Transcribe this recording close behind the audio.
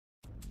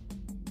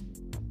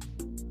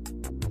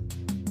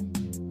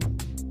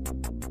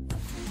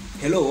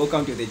Hello,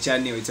 welcome to the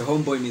channel. It's a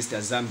homeboy Mr.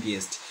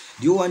 Zambiest.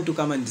 Do you want to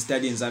come and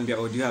study in Zambia,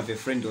 or do you have a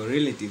friend or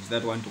relatives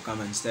that want to come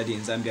and study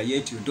in Zambia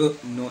yet you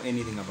don't know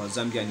anything about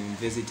Zambian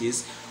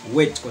universities?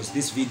 Wait, because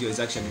this video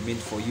is actually meant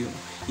for you.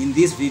 In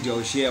this video,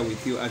 I'll share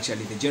with you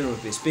actually the general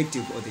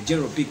perspective or the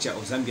general picture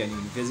of Zambian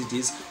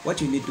universities,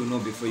 what you need to know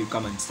before you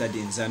come and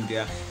study in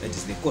Zambia. That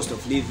is the cost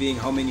of living,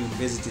 how many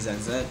universities are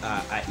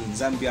in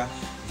Zambia,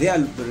 their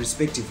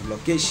respective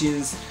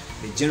locations,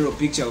 the general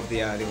picture of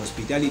the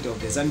hospitality of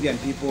the Zambian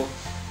people,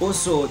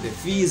 also the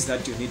fees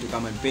that you need to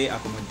come and pay,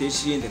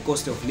 accommodation, the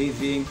cost of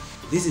living.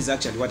 This is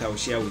actually what I will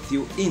share with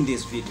you in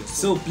this video.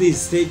 So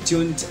please stay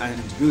tuned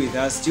and be with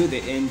us till the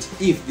end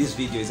if this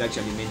video is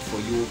actually meant for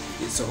you.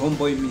 It's a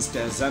homeboy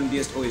Mr.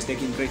 Zambiest, always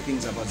taking great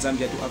things about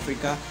Zambia to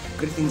Africa,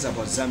 great things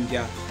about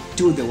Zambia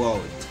to the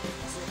world.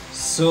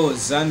 So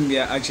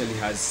Zambia actually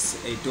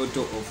has a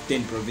total of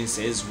 10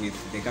 provinces,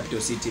 with the capital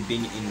city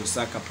being in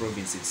Lusaka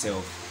province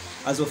itself.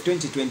 As of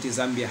 2020,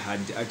 Zambia had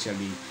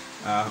actually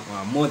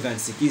more than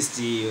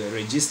 60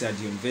 registered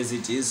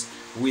universities,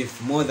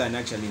 with more than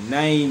actually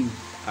 9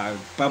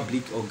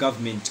 public or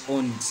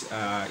government-owned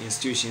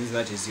institutions,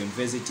 that is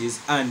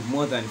universities, and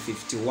more than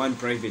 51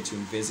 private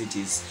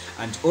universities.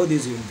 And all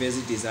these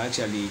universities are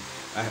actually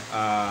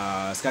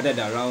scattered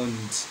around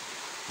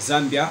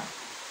Zambia,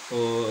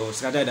 or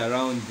scattered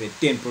around the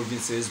 10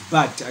 provinces,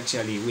 but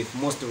actually with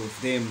most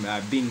of them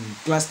being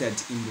clustered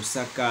in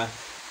Lusaka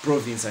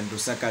province and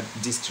Lusaka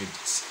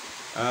districts.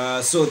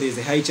 So there's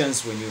a high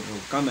chance when you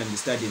come and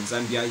study in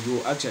Zambia,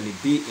 you'll actually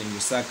be in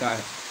Lusaka,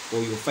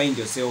 or you'll find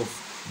yourself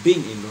being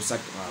in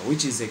Lusaka,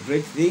 which is a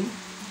great thing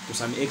to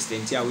some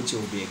extent, yeah, which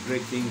will be a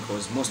great thing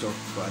because most of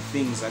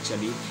things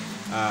actually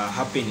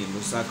happen in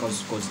Lusaka,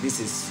 because this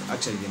is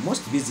actually the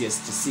most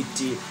busiest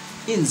city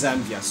in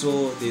Zambia.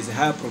 So there's a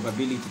higher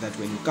probability that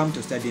when you come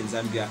to study in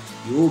Zambia,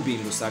 you will be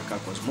in Lusaka,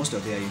 because most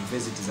of their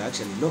universities are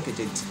actually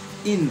located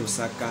in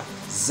Lusaka,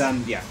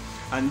 Zambia.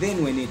 And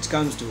then when it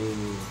comes to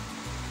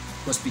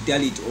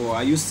hospitality, or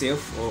are you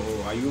safe,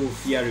 or are you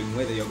fearing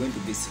whether you're going to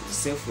be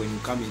safe when you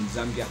come in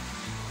Zambia?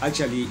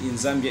 Actually, in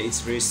Zambia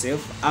it's very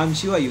safe. I'm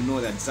sure you know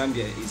that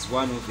Zambia is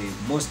one of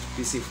the most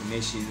peaceful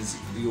nations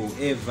you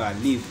ever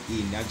live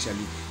in,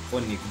 actually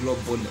on a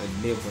global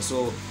level.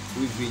 So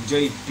we've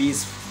enjoyed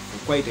peace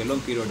for quite a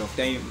long period of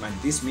time, and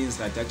this means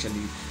that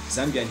actually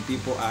Zambian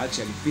people are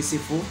actually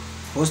peaceful,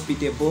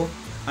 hospitable,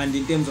 and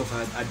in terms of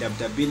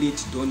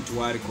adaptability, don't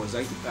worry, because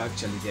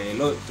actually there are a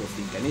lot of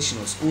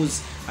international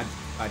schools at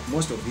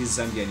most of these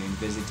Zambian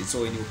universities.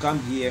 So when you come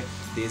here,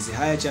 there's a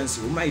higher chance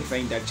you might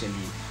find actually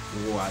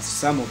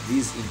some of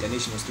these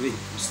international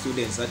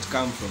students that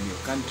come from your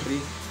country,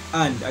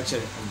 and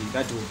actually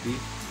that will be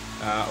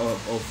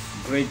of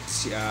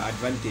great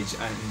advantage,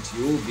 and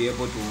you will be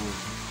able to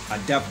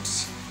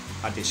adapt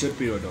at a short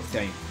period of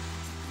time.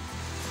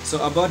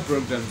 So about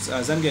programs,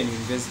 Zambian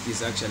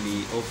universities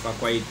actually offer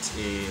quite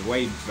a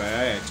wide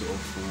variety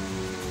of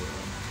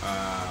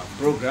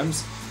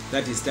programs,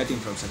 that is starting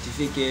from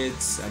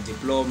certificates, a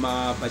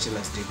diploma,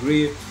 bachelor's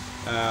degree,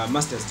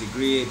 master's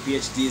degree,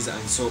 PhDs,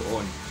 and so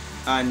on.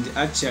 And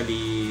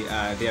actually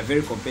they are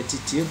very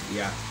competitive.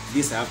 Yeah,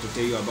 this I have to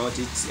tell you about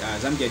it.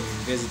 Zambian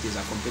universities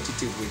are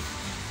competitive, with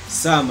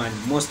some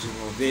and most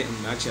of them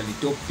actually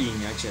topping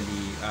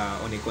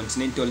on a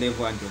continental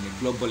level and on a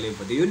global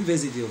level. The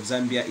University of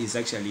Zambia is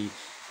actually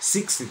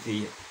 6th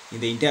in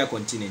the entire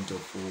continent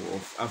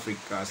of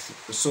Africa.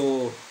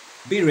 So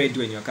be ready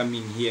when you're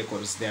coming here,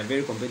 because they are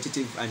very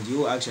competitive, and you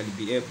will actually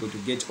be able to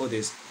get all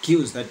the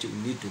skills that you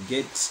need to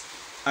get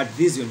at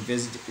these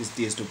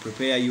universities to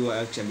prepare you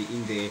actually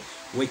in the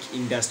work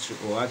industry,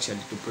 or actually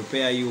to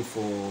prepare you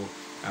for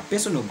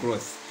personal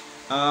growth.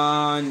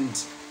 And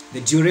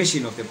the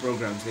duration of the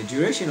programs. The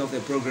duration of the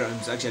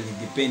programs actually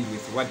depend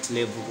with what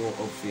level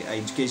of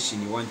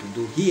education you want to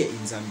do here in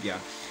Zambia.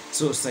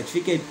 So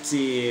certificate,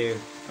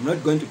 I'm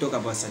not going to talk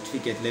about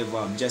certificate level,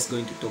 I'm just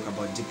going to talk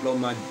about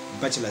diploma,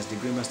 bachelor's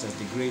degree, master's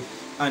degree,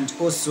 and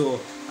also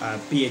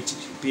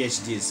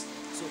PhDs.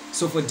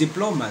 So for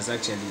diplomas,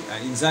 actually,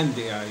 in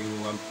Zambia,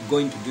 you are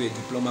going to do a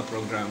diploma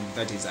program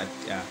that is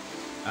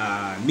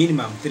at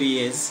minimum 3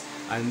 years.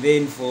 And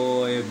then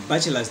for a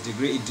bachelor's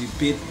degree, it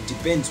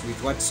depends with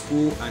what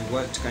school and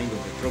what kind of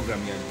a program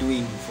you are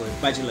doing for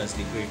a bachelor's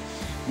degree.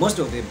 Most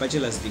of the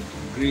bachelor's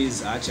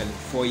degrees are actually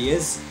 4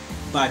 years,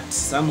 but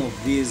some of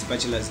these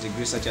bachelor's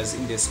degrees, such as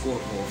in the School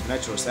of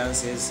Natural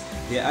Sciences,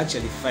 they are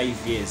actually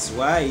 5 years.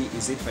 Why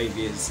is it 5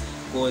 years?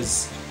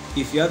 Because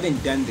if you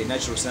haven't done the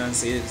natural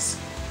sciences,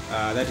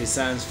 that is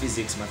science,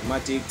 physics,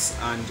 mathematics,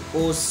 and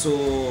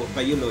also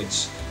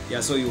biology, yeah,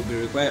 so you'll be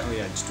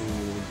required to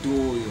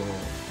do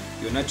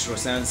your natural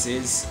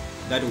sciences.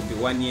 That will be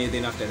 1 year.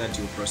 Then after that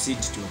you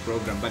proceed to a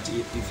program. But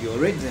if you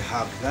already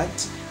have that,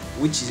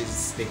 which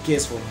is the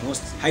case for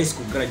most high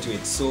school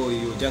graduates, so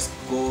you just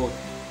go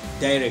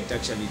direct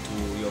actually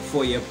to your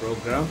 4-year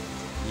program.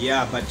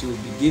 Yeah, but you'll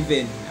be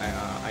given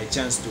a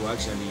chance to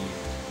actually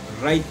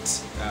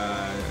write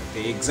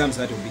the exams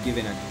that will be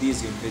given at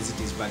these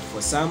universities, but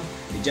for some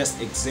they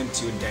just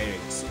exempt you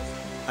direct.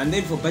 And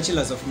then for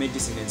Bachelors of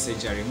Medicine and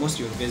Surgery, most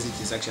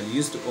universities actually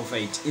used to offer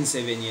it in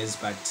 7 years,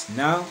 but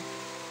now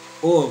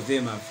all of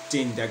them have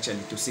turned actually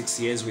to 6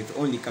 years, with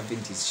only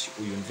Cavendish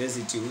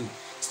University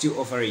still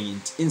offering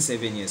it in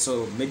 7 years.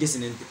 So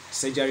medicine and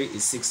surgery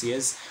is 6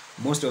 years.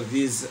 Most of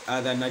these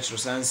other natural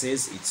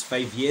sciences, it's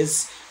 5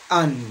 years,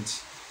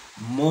 and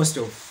most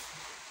of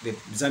the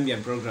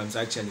Zambian programs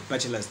actually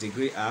bachelor's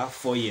degree are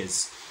 4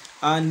 years.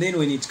 And then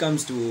when it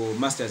comes to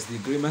master's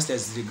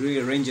degree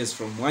ranges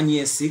from 1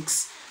 year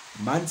 6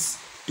 months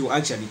to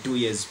actually 2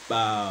 years.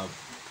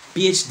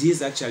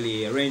 PhDs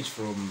actually range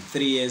from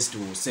 3 years to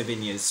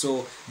 7 years.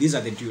 So these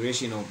are the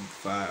duration of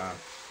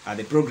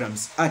the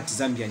programs at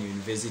Zambian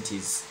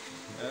universities.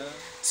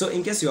 So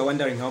in case you are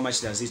wondering how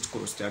much does it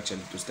cost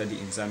actually to study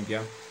in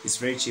Zambia, it's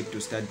very cheap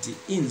to study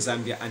in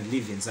Zambia and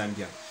live in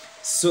Zambia.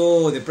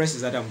 So the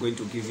prices that I'm going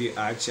to give you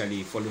are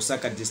actually for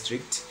Lusaka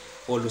district,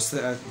 or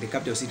Lusaka, the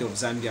capital city of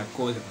Zambia,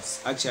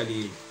 because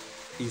actually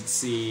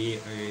it's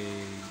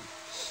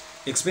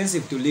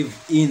expensive to live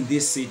in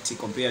this city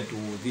compared to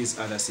these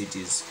other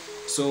cities.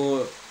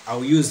 So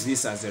I'll use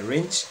this as a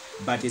range,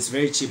 but it's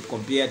very cheap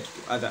compared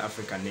to other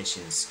African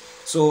nations.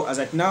 So as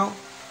at now,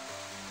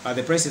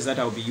 the prices that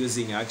I'll be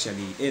using are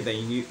actually either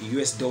in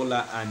US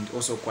dollar and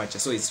also kwacha.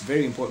 So it's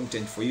very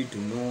important for you to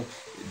know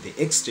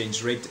the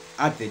exchange rate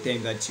at the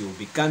time that you'll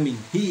be coming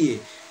here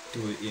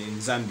in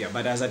Zambia.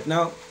 But as at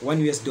now,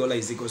 $1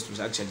 is equals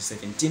to actually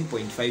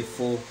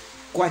 17.54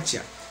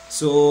 kwacha.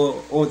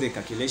 So all the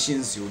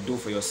calculations you'll do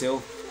for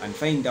yourself and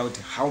find out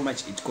how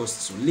much it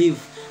costs to live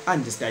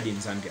and study in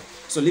Zambia.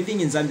 So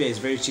living in Zambia is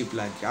very cheap,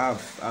 like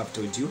I've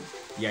told you.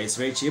 Yeah, it's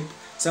very cheap.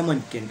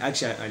 Someone can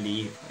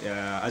actually,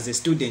 as a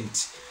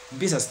student,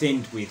 be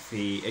sustained with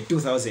a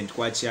 2,000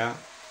 kwacha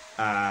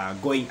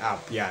going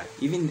up. Yeah,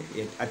 even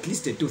at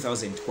least a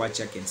 2,000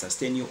 kwacha can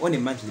sustain you on a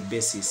monthly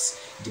basis,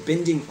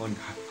 depending on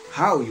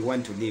how you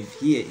want to live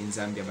here in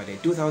Zambia. But a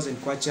 2,000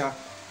 kwacha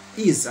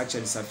is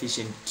actually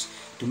sufficient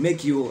to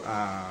make you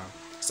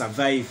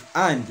survive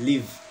and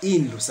live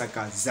in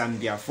Lusaka,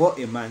 Zambia for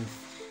a month.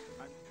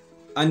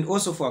 And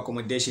also for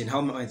accommodation,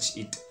 how much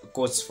it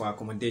costs for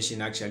accommodation,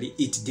 actually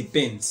it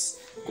depends,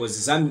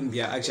 because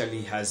Zambia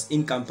actually has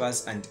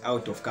in-campus and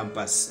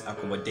out-of-campus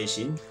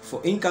accommodation.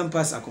 For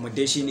in-campus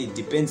accommodation, it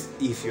depends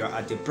if you are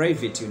at a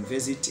private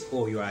university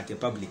or you are at a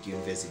public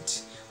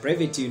university.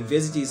 Private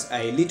universities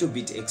are a little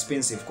bit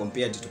expensive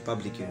compared to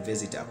public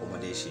university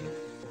accommodation.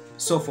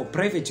 So for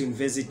private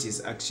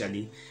universities,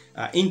 actually,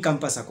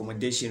 in-campus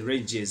accommodation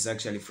ranges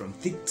actually from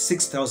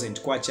 6,000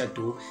 kwacha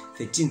to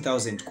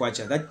 13,000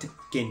 kwacha. That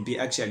can be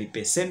actually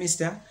per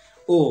semester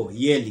or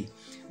yearly.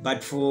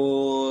 But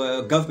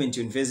for government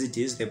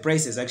universities, the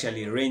prices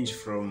actually range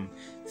from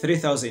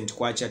 3,000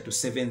 kwacha to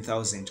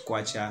 7,000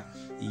 kwacha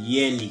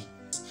yearly.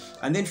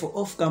 And then for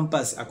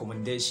off-campus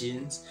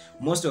accommodations,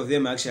 most of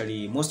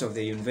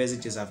the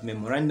universities have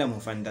memorandum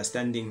of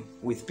understanding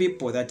with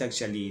people that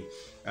actually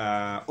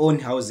own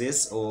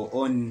houses or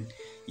own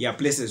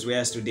places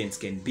where students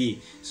can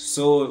be.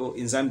 So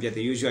in Zambia,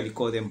 they usually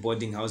call them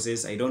boarding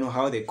houses. I don't know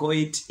how they call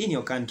it in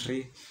your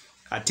country.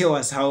 Tell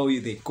us how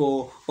they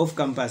call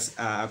off-campus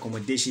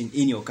accommodation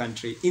in your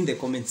country in the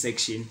comment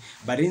section.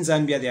 But in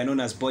Zambia, they are known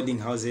as boarding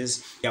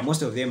houses. Yeah,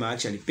 most of them are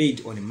actually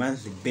paid on a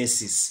monthly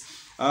basis.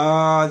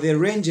 The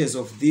ranges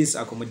of these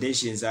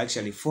accommodations are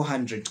actually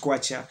 400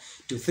 kwacha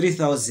to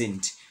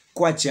 3,000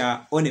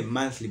 kwacha on a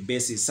monthly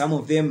basis. Some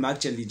of them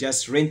actually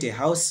just rent a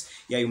house.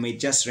 Yeah, you may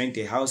just rent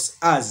a house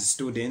as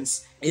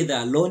students, either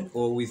alone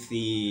or with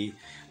the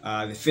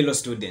fellow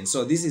students.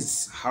 So this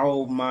is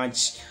how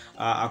much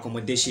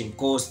accommodation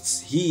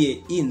costs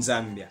here in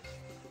Zambia.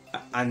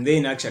 And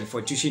then actually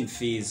for tuition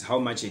fees, how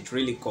much it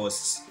really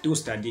costs to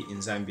study in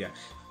Zambia.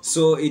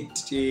 So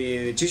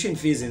tuition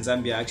fees in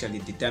Zambia are actually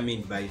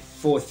determined by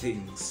 4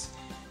 things: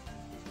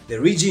 the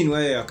region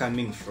where you are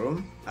coming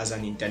from as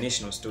an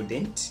international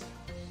student,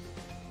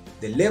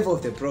 the level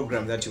of the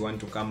program that you want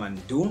to come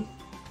and do,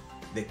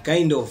 the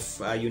kind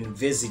of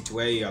university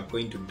where you are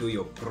going to do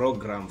your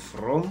program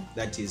from,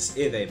 that is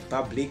either a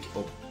public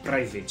or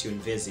private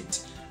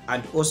university,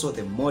 and also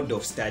the mode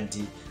of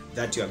study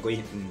that you are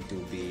going to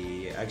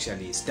be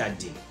actually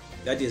studying,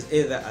 that is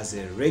either as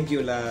a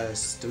regular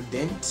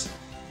student,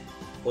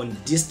 on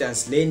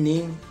distance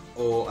learning,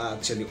 or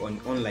actually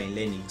on online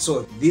learning.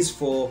 So these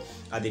 4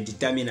 are the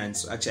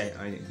determinants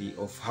actually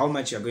of how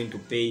much you are going to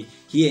pay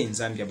here in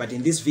Zambia. But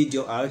in this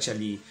video, I'll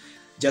actually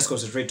just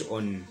concentrate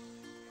on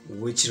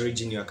which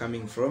region you are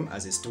coming from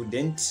as a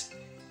student.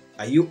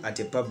 Are you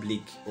at a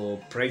public or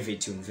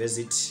private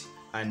university?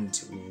 And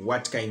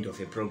what kind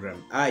of a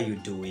program are you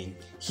doing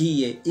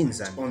here in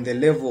Zambia? On the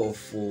level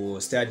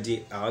of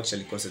study, I'll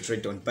actually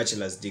concentrate on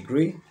bachelor's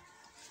degree,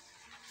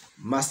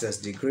 master's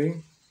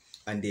degree,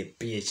 and a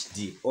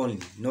PhD only.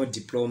 No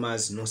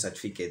diplomas, no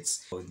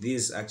certificates. So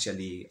these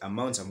actually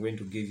amounts I'm going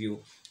to give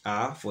you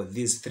are for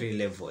these 3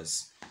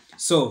 levels.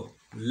 So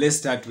let's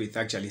start with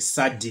actually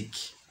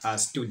SADC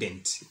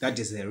student, that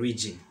is the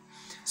region.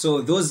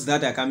 So those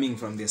that are coming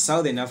from the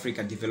Southern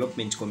Africa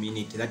Development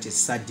Community, that is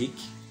SADC,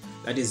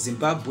 that is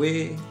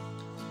Zimbabwe,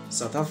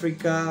 South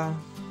Africa,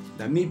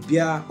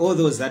 Namibia, all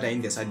those that are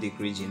in the SADC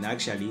region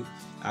actually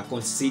are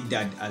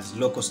considered as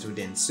local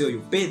students. So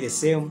you pay the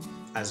same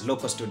as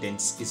local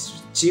students.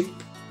 It's cheap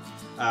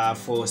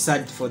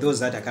for those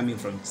that are coming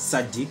from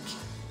SADC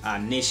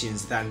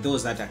nations than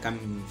those that are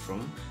coming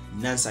from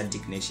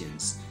non-SADC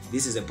nations.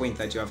 This is a point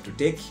that you have to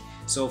take.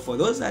 So for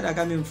those that are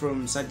coming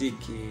from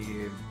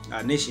SADC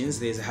nations,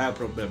 there's a higher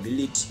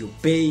probability you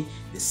pay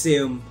the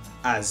same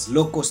as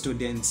local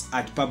students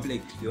at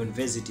public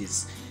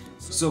universities.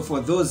 So for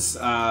those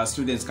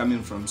students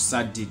coming from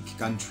SADC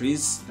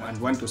countries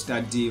and want to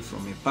study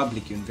from a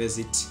public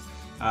university,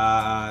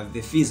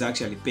 the fees are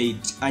actually paid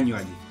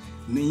annually,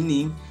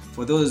 meaning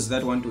for those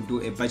that want to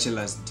do a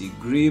bachelor's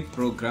degree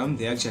program,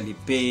 they actually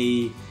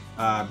pay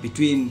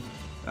between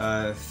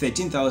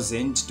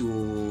 13,000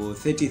 to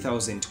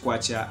 30,000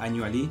 kwacha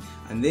annually.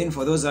 And then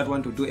for those that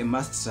want to do a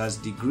master's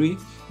degree,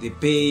 they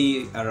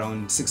pay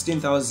around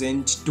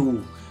 16,000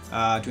 to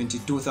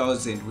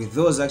 22,000. With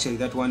those actually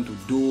that want to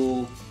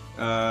do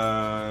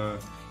a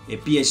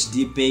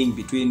PhD, paying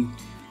between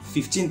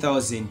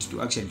 15,000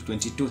 to actually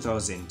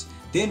 22,000.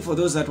 Then for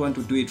those that want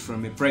to do it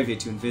from a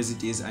private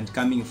universities and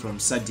coming from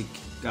SADC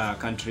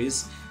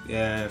countries,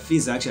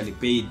 fees are actually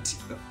paid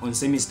on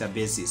semester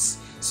basis.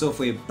 So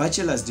for a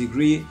bachelor's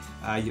degree,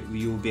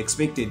 you'll be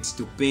expected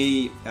to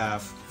pay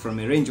from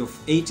a range of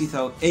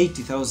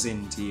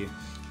 80,000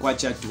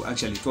 kwacha to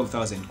actually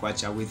 12,000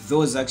 kwacha. With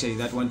those actually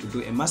that want to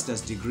do a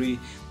master's degree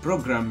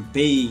program,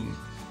 paying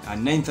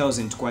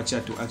 9,000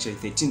 kwacha to actually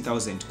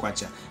 13,000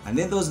 kwacha. And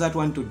then those that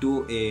want to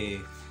do a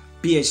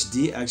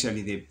PhD,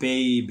 actually they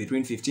pay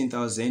between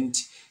 15,000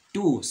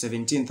 to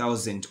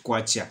 17,000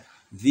 kwacha.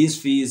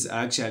 These fees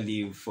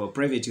actually for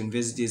private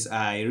universities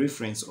are a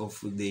reference of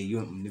the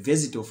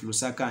University of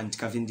Lusaka and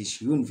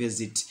Cavendish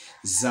University,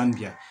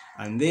 Zambia.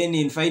 And then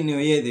in final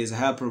year, there's a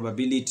higher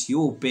probability you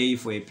will pay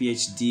for a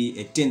PhD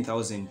at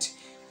 10,000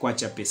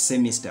 kwacha per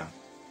semester.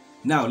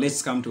 Now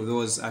let's come to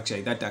those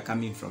actually that are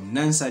coming from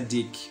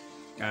non-SADC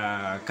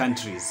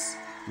countries.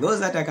 Those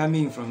that are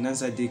coming from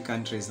non-SADC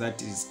countries,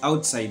 that is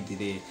outside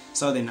the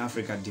Southern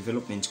Africa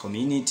Development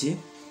Community,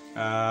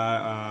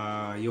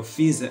 your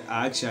fees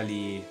are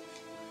actually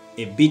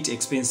a bit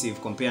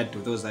expensive compared to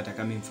those that are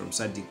coming from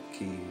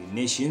SADC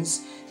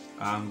nations.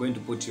 I'm going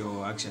to put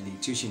your actually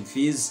tuition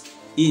fees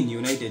in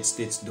United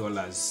States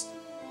dollars.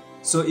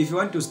 So if you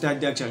want to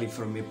study actually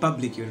from a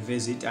public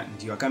university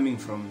and you are coming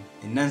from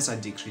a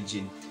non-SADC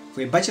region,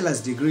 for a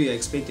bachelor's degree you're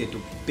expected to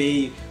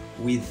pay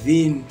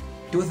within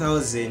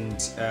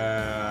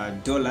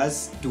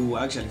 $2,000 to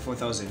actually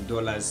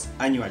 $4,000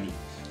 annually.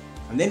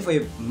 And then for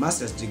a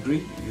master's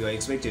degree, you are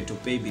expected to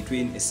pay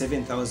between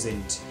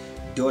 $7,000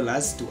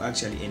 to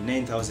actually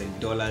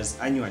 $9,000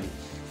 annually.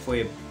 For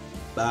a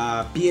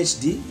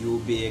PhD, you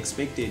will be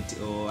expected,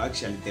 or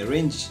actually the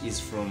range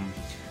is from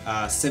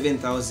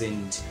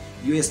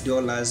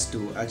 $7,000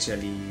 to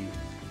actually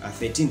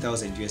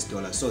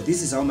 $13,000. So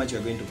this is how much you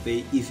are going to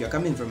pay if you are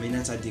coming from a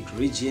non-SADC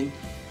region,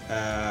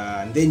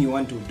 and then you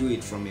want to do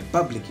it from a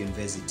public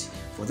university.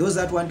 For those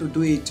that want to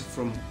do it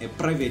from a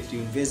private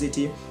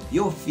university,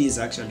 your fees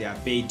actually are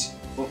paid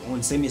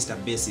on semester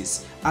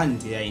basis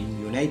and they are in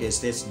United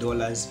States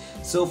dollars.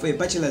 So for a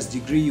bachelor's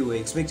degree, you are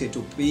expected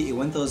to pay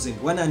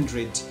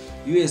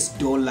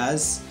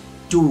 $1,100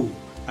 to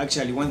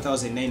actually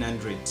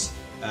 $1,900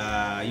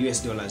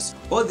 US.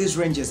 All these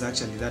ranges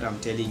actually that I'm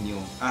telling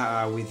you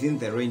are within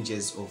the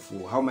ranges of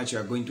how much you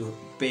are going to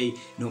pay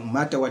no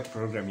matter what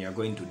program you are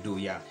going to do.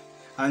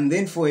 And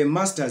then for a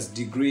master's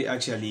degree,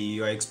 actually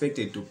you are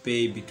expected to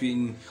pay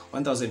between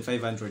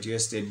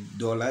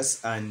 $1,500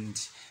 and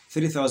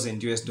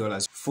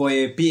 $3,000. For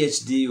a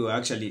PhD, you are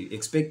actually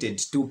expected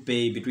to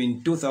pay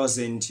between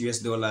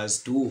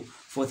 $2,000 to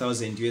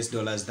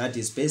 $4,000, that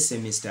is per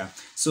semester.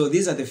 So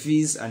these are the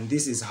fees, and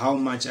this is how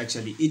much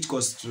actually it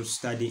costs to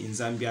study in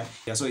Zambia.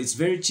 So it's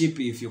very cheap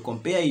if you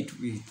compare it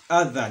with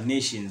other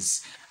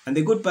nations. And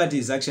the good part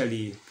is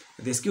actually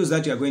the skills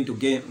that you are going to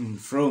gain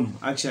from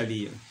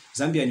actually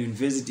Zambian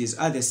universities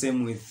are the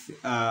same with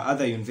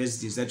other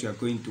universities that you are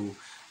going to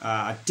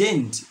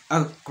attend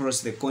across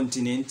the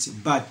continent,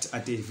 but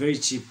at a very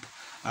cheap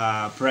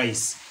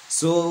price.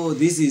 So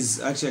this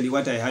is actually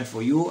what I had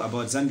for you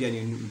about Zambian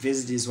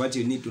universities, what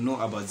you need to know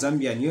about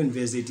Zambian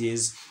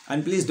universities.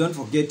 And please don't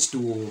forget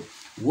to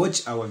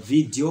watch our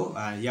video,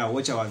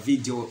 watch our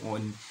video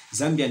on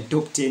Zambian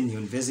top 10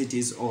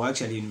 universities, or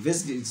actually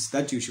universities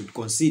that you should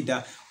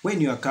consider when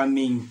you are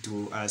coming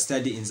to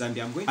study in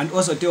Zambia. And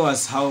also tell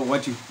us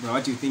what you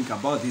think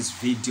about this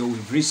video.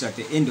 We've reached at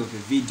the end of the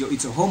video.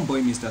 It's a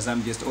homeboy, Mr.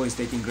 Zambiest, always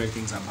taking great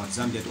things about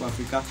Zambia to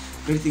Africa,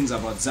 great things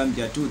about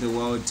Zambia to the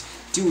world.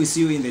 Till we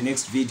see you in the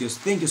next videos.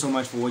 Thank you so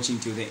much for watching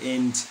till the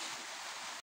end.